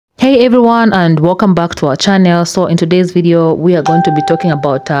Hey everyone, and welcome back to our channel. So in today's video we are going to be talking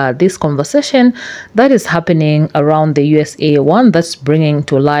about this conversation that is happening around the USA, one that's bringing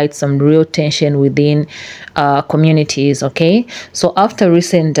to light some real tension within communities. Okay, so after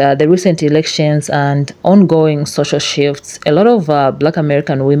the recent elections and ongoing social shifts, a lot of Black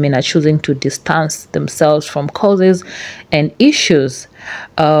American women are choosing to distance themselves from causes and issues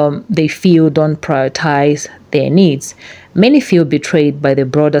they feel don't prioritize their needs. Many feel betrayed by the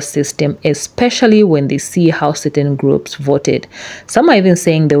broader system, especially when they see how certain groups voted. Some are even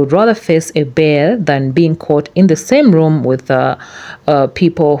saying they would rather face a bear than being caught in the same room with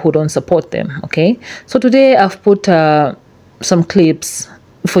people who don't support them. Okay, so today I've put some clips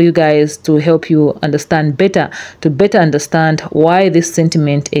for you guys to help you understand better, understand why this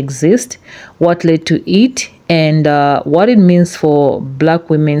sentiment exists, what led to it, and what it means for Black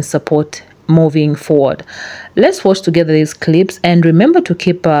women's support moving forward. Let's watch together these clips, and remember to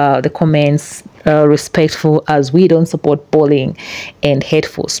keep the comments respectful, as we don't support bullying and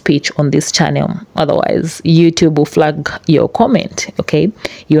hateful speech on this channel. Otherwise YouTube will flag your comment. Okay,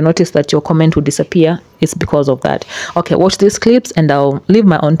 you'll notice that your comment will disappear. It's because of that. Okay, watch these clips and I'll leave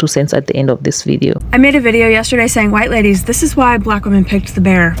my own 2 cents at the end of this video. I made a video yesterday saying, white ladies, this is why Black women picked the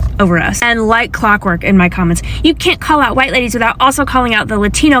bear over us. And like clockwork in my comments, you can't call out white ladies without also calling out the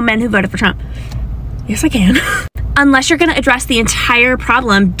Latino men who voted for Trump. Yes, I can. Unless you're gonna address the entire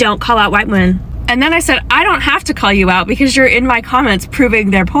problem, don't call out white women. And then I said, I don't have to call you out because you're in my comments proving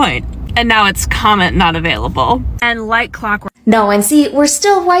their point. And now it's comment not available. And like clockwork. No, and see, we're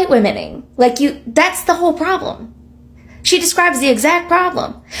still white womening. Like that's the whole problem. She describes the exact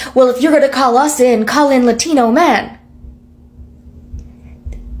problem. Well, if you're gonna call us in, call in Latino men.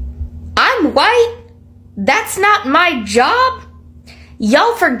 I'm white. That's not my job.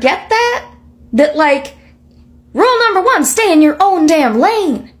 Y'all forget that? That like, rule number 1, stay in your own damn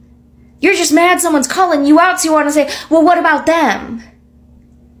lane. You're just mad someone's calling you out, so you want to say, well, what about them?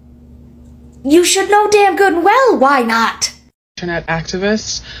 You should know damn good and well why not. Internet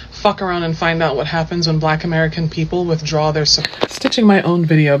activists fuck around and find out what happens when Black American people withdraw their support. Stitching my own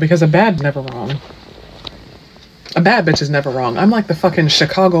video because a bad never wrong. A bad bitch is never wrong. I'm like the fucking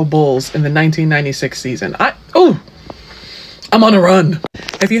Chicago Bulls in the 1996 season. I'm on a run.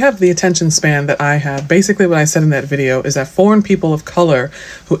 If you have the attention span that I have, basically what I said in that video is that foreign people of color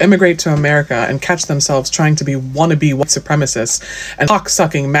who immigrate to America and catch themselves trying to be wannabe white supremacists and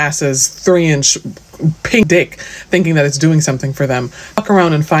cock-sucking masses 3-inch pink dick thinking that it's doing something for them, fuck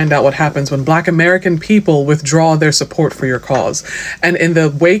around and find out what happens when Black American people withdraw their support for your cause. And in the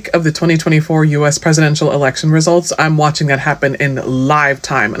wake of the 2024 US presidential election results, I'm watching that happen in live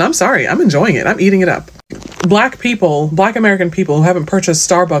time. And I'm sorry, I'm enjoying it. I'm eating it up. Black American people who haven't purchased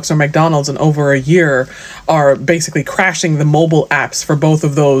Starbucks or McDonald's in over a year are basically crashing the mobile apps for both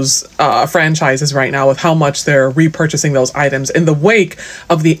of those franchises right now with how much they're repurchasing those items in the wake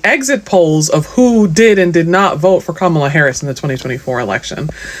of the exit polls of who did and did not vote for Kamala Harris in the 2024 election.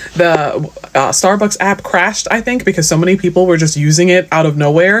 The Starbucks app crashed, I think, because so many people were just using it out of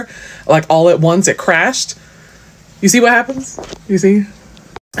nowhere. Like all at once it crashed. You see what happens? You see?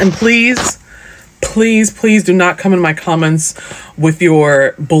 And please do not come in my comments with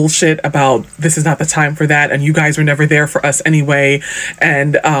your bullshit about this is not the time for that and you guys were never there for us anyway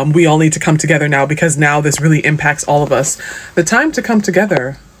and we all need to come together now because now this really impacts all of us. The time to come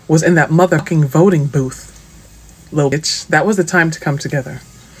together was in that motherfucking voting booth, little bitch. That was the time to come together.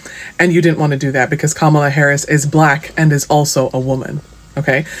 And you didn't want to do that because Kamala Harris is Black and is also a woman.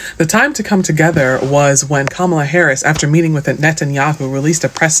 Okay, the time to come together was when Kamala Harris, after meeting with Netanyahu, released a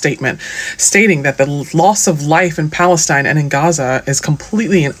press statement stating that the loss of life in Palestine and in Gaza is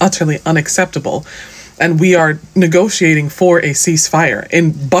completely and utterly unacceptable. And we are negotiating for a ceasefire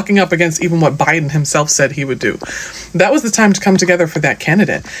and bucking up against even what Biden himself said he would do. That was the time to come together for that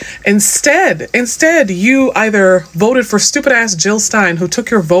candidate. Instead, you either voted for stupid ass Jill Stein, who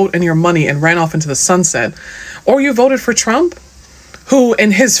took your vote and your money and ran off into the sunset, or you voted for Trump, who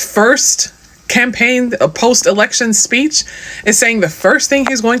in his first campaign post-election speech is saying the first thing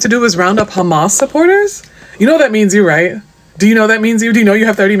he's going to do is round up Hamas supporters. You know that means you, right? Do you know that means you? Do you know you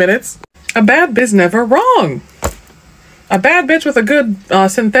have 30 minutes? A bad bitch never wrong. A bad bitch with a good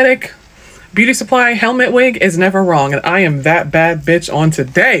synthetic beauty supply helmet wig is never wrong. And I am that bad bitch on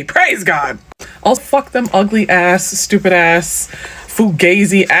today. Praise God. I'll fuck them ugly ass, stupid ass,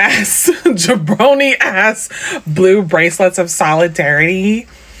 fugazi ass, jabroni ass, blue bracelets of solidarity.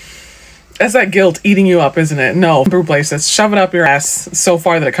 That's that guilt eating you up, isn't it? No, blue bracelets, shove it up your ass so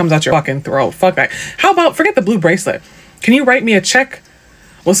far that it comes out your fucking throat. Fuck that. How about, forget the blue bracelet. Can you write me a check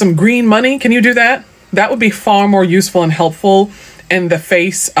with some green money? Can you do that? That would be far more useful and helpful in the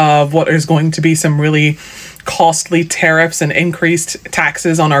face of what is going to be some really costly tariffs and increased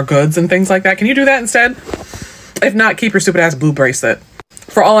taxes on our goods and things like that? Can you do that instead? If not, keep your stupid ass blue bracelet.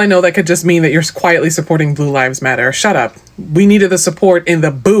 For all I know, that could just mean that you're quietly supporting Blue Lives Matter. Shut up. We needed the support in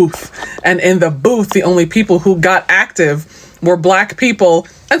the booth. And in the booth, the only people who got active were Black people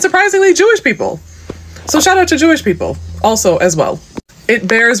and surprisingly Jewish people. So shout out to Jewish people also as well. It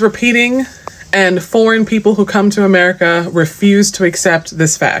bears repeating, and foreign people who come to America refuse to accept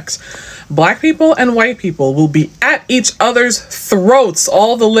this fact. Black people and white people will be at each other's throats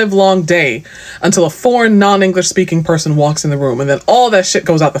all the live long day until a foreign non-English speaking person walks in the room, and then all that shit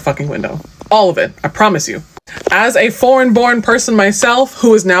goes out the fucking window. All of it. I promise you. As a foreign-born person myself,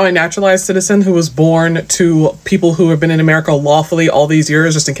 who is now a naturalized citizen, who was born to people who have been in America lawfully all these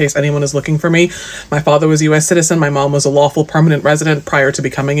years, just in case anyone is looking for me. My father was a U.S. citizen. My mom was a lawful permanent resident prior to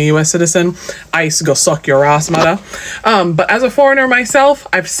becoming a U.S. citizen. I used to go suck your ass, mother. But as a foreigner myself,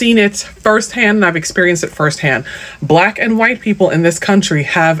 I've seen it firsthand and I've experienced it firsthand. Black and white people in this country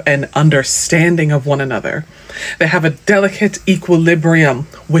have an understanding of one another. They have a delicate equilibrium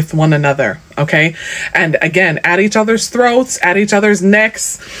with one another, okay? And again, at each other's throats, at each other's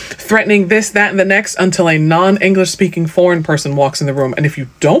necks, threatening this, that, and the next until a non-English speaking foreign person walks in the room. And if you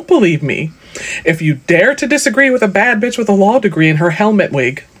don't believe me, if you dare to disagree with a bad bitch with a law degree in her helmet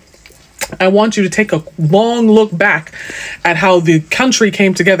wig, I want you to take a long look back at how the country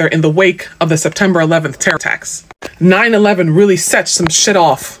came together in the wake of the September 11th terror attacks. 9/11 really set some shit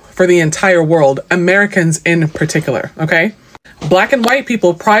off for the entire world, Americans in particular, okay? Black and white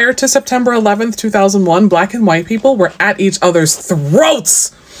people prior to September 11th, 2001, black and white people were at each other's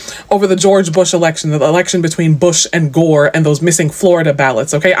throats over the George Bush election, the election between Bush and Gore and those missing Florida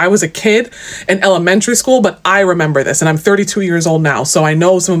ballots, okay? I was a kid in elementary school, but I remember this, and I'm 32 years old now, so I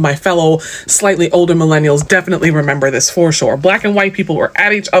know some of my fellow slightly older millennials definitely remember this for sure. Black and white people were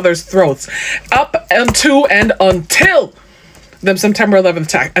at each other's throats up until the September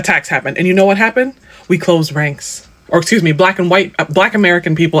 11th attacks happened. And you know what happened? We closed ranks. Or excuse me, black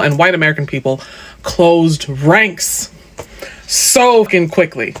American people and white American people closed ranks so fucking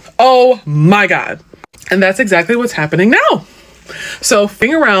quickly. Oh my God. And that's exactly what's happening now. So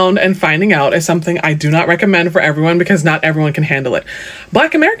figuring around and finding out is something I do not recommend for everyone because not everyone can handle it.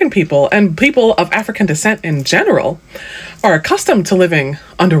 Black American people and people of African descent in general are accustomed to living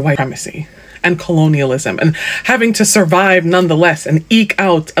under white supremacy and colonialism and having to survive nonetheless and eke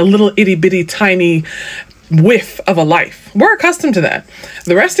out a little itty bitty tiny whiff of a life. We're accustomed to that.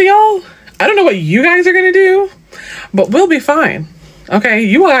 The rest of y'all, I don't know what you guys are gonna do, but we'll be fine. Okay,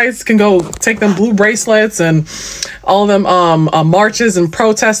 you guys can go take them blue bracelets and all them marches and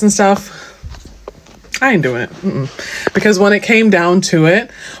protests and stuff. I ain't doing it. Because when it came down to it,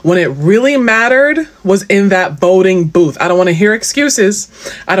 when it really mattered was in that voting booth. I don't want to hear excuses.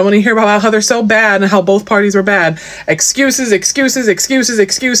 I don't want to hear about how they're so bad and how both parties were bad. Excuses, excuses, excuses,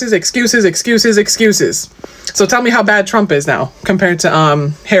 excuses, excuses, excuses, excuses. So tell me how bad Trump is now compared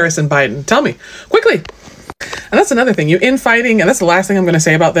to Harris and Biden. Tell me quickly. And that's another thing. You infighting, and that's the last thing I'm going to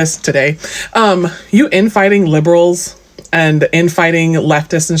say about this today. You infighting liberals and infighting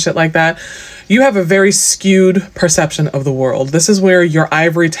leftists and shit like that, you have a very skewed perception of the world. This is where your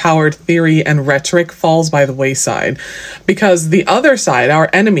ivory towered theory and rhetoric falls by the wayside. Because the other side, our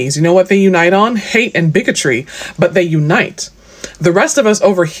enemies, you know what they unite on? Hate and bigotry, but they unite. The rest of us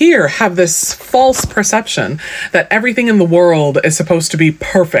over here have this false perception that everything in the world is supposed to be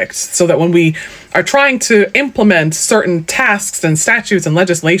perfect, so that when we are trying to implement certain tasks and statutes and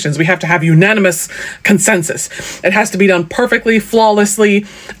legislations, we have to have unanimous consensus. It has to be done perfectly, flawlessly.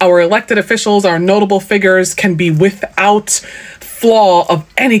 Our elected officials, our notable figures can be without flaw of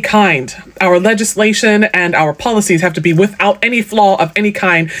any kind. Our legislation and our policies have to be without any flaw of any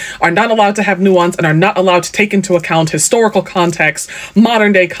kind, are not allowed to have nuance, and are not allowed to take into account historical context,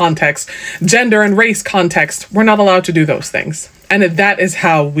 modern day context, gender and race context. We're not allowed to do those things. And that is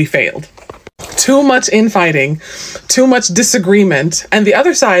how we failed. Too much infighting, too much disagreement, and the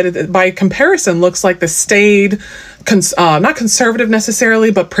other side, by comparison, looks like the staid, not conservative necessarily,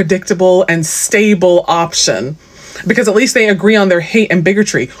 but predictable and stable option. Because at least they agree on their hate and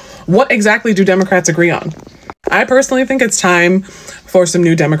bigotry. What exactly do Democrats agree on? I personally think it's time for some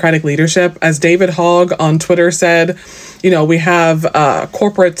new Democratic leadership. As David Hogg on Twitter said, you know, we have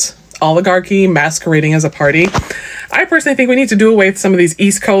corporate oligarchy masquerading as a party. I personally think we need to do away with some of these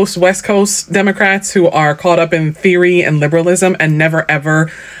East Coast, West Coast Democrats who are caught up in theory and liberalism and never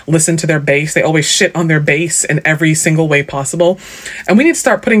ever listen to their base. They always shit on their base in every single way possible. And we need to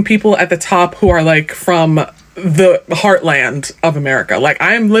start putting people at the top who are like from the heartland of America. Like,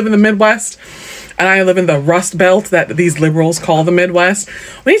 I live in the Midwest, and I live in the Rust Belt that these liberals call the Midwest,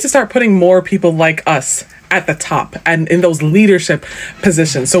 we need to start putting more people like us at the top and in those leadership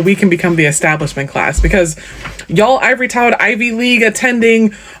positions so we can become the establishment class. Because y'all ivory towered, Ivy League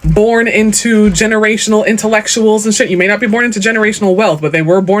attending, born into generational intellectuals and shit. You may not be born into generational wealth, but they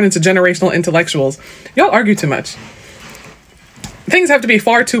were born into generational intellectuals. Y'all argue too much. Things have to be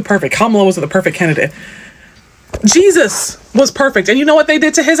far too perfect. Kamala was the perfect candidate. Jesus was perfect. And you know what they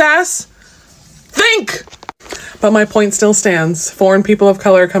did to his ass? Think! But my point still stands. Foreign people of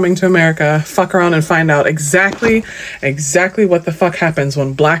color coming to America, fuck around and find out exactly what the fuck happens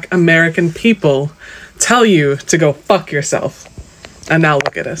when Black American people tell you to go fuck yourself. And now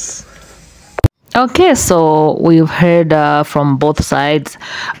look at us. Okay, so we've heard from both sides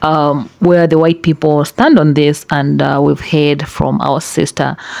where the white people stand on this, and we've heard from our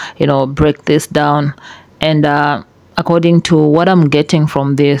sister, break this down. And according to what I'm getting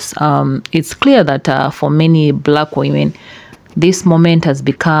from this, it's clear that for many Black women, this moment has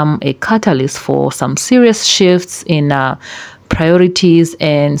become a catalyst for some serious shifts in priorities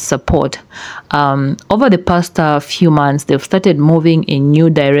and support. Over the past few months, they've started moving in new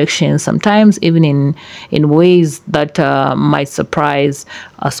directions, sometimes even in ways that might surprise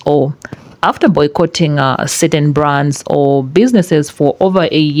us all. After boycotting certain brands or businesses for over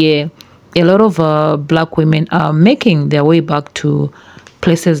a year, a lot of Black women are making their way back to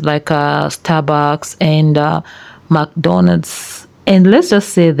places like Starbucks and McDonald's. And let's just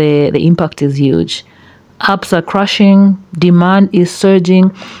say the impact is huge. Apps are crashing, demand is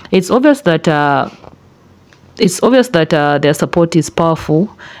surging. It's obvious that their support is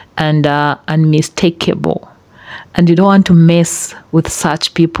powerful and unmistakable. And you don't want to mess with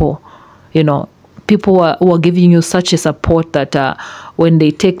such people. People who are giving you such a support that when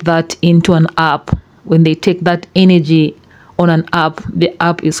they take that into an app, when they take that energy on an app, the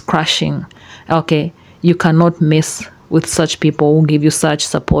app is crashing. Okay, you cannot mess with such people who give you such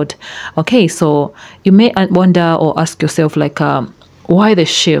support. Okay, so you may wonder or ask yourself, like, why the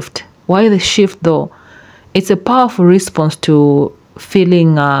shift? Why the shift though? It's a powerful response to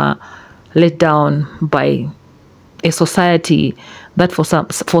feeling let down by a society that for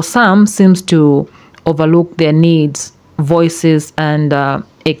some seems to overlook their needs, voices, and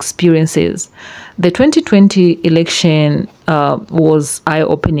experiences. The 2020 election was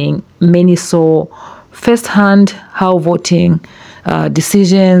eye-opening. Many saw firsthand how voting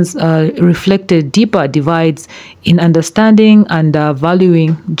decisions reflected deeper divides in understanding and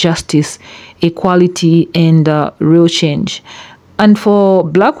valuing justice, equality, and real change. And for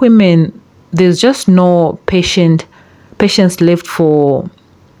Black women, there's just no patience left for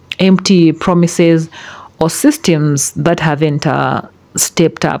empty promises or systems that haven't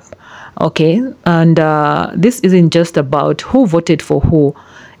stepped up. Okay, and this isn't just about who voted for who.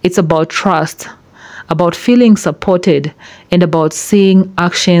 It's about trust, about feeling supported, and about seeing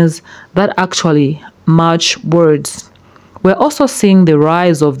actions that actually match words. We're also seeing the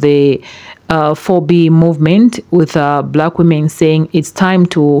rise of the 4B movement, with Black women saying it's time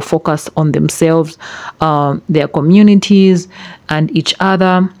to focus on themselves, their communities, and each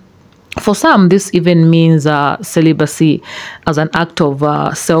other. For some, this even means celibacy as an act of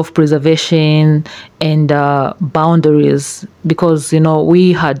self-preservation and boundaries, because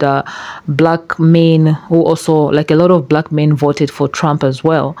we had Black men who also, like a lot of Black men, voted for Trump as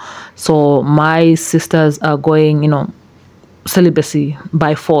well. So my sisters are going, celibacy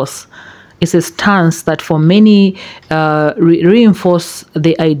by force. It's a stance that for many reinforce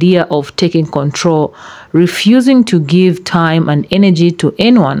the idea of taking control, refusing to give time and energy to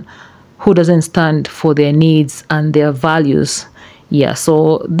anyone who doesn't stand for their needs and their values. Yeah,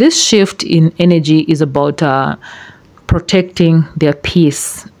 so this shift in energy is about protecting their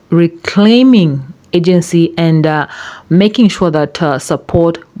peace, reclaiming agency, and making sure that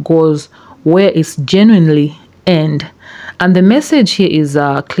support goes where it's genuinely earned. And the message here is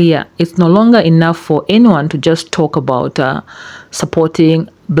clear. It's no longer enough for anyone to just talk about supporting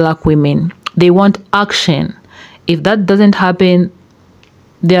Black women. They want action. If that doesn't happen,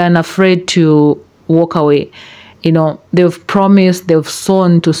 they're afraid to walk away. They've promised, they've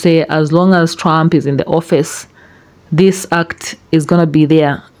sworn to say, as long as Trump is in the office, this act is going to be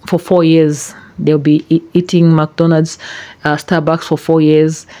there for 4 years. They'll be eating McDonald's, Starbucks for 4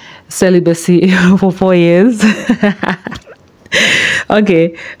 years, celibacy for 4 years.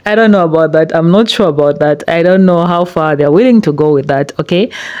 Okay, I don't know about that. I'm not sure about that. I don't know how far they're willing to go with that.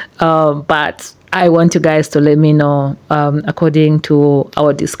 Okay, but I want you guys to let me know, according to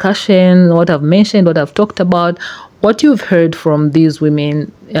our discussion, what I've mentioned, what I've talked about, what you've heard from these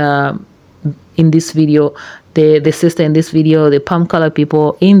women in this video, the sister in this video, the palm color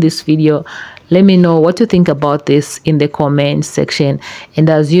people in this video. Let me know what you think about this in the comment section. And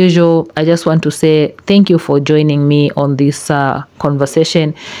as usual, I just want to say thank you for joining me on this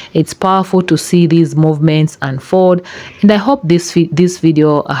conversation. It's powerful to see these movements unfold, and I hope this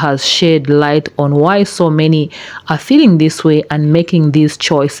video has shed light on why so many are feeling this way and making these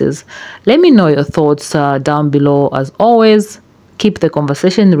choices. Let me know your thoughts down below. As always, keep the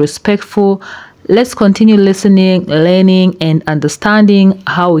conversation respectful. Let's continue listening, learning, and understanding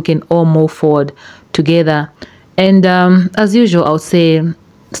how we can all move forward together. And as usual, I'll say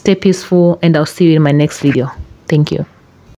stay peaceful, and I'll see you in my next video. Thank you.